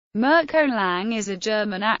Mirko Lang is a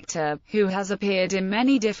German actor, who has appeared in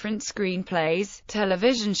many different screenplays,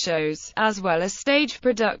 television shows, as well as stage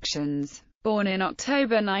productions. Born in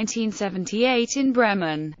October 1978 in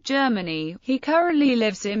Bremen, Germany, he currently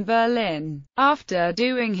lives in Berlin. After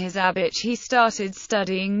doing his Abitur, he started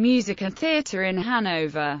studying music and theatre in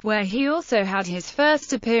Hanover, where he also had his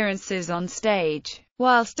first appearances on stage.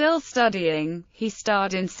 While still studying, he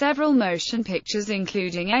starred in several motion pictures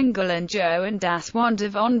including Engel and Joe and Das Wunder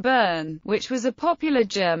von Bern, which was a popular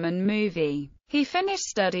German movie. He finished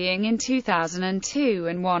studying in 2002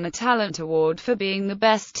 and won a talent award for being the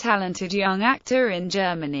best talented young actor in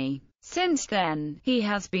Germany. Since then, he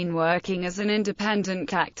has been working as an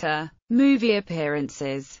independent actor. Movie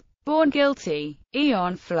appearances: Born Guilty,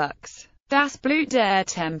 Eon Flux, Das Blut der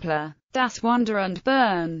Templer, Das Wunder und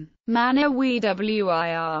Bern, Manna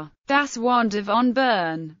WWIR, Das Wunder von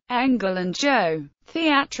Bern, Engel and Joe.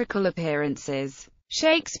 Theatrical appearances: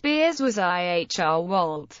 Shakespeare's Was I. H.R.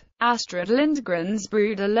 Walt, Astrid Lindgren's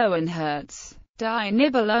Bruder Löwenherz, Die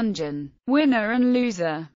Nibelungen, Winner and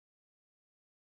Loser.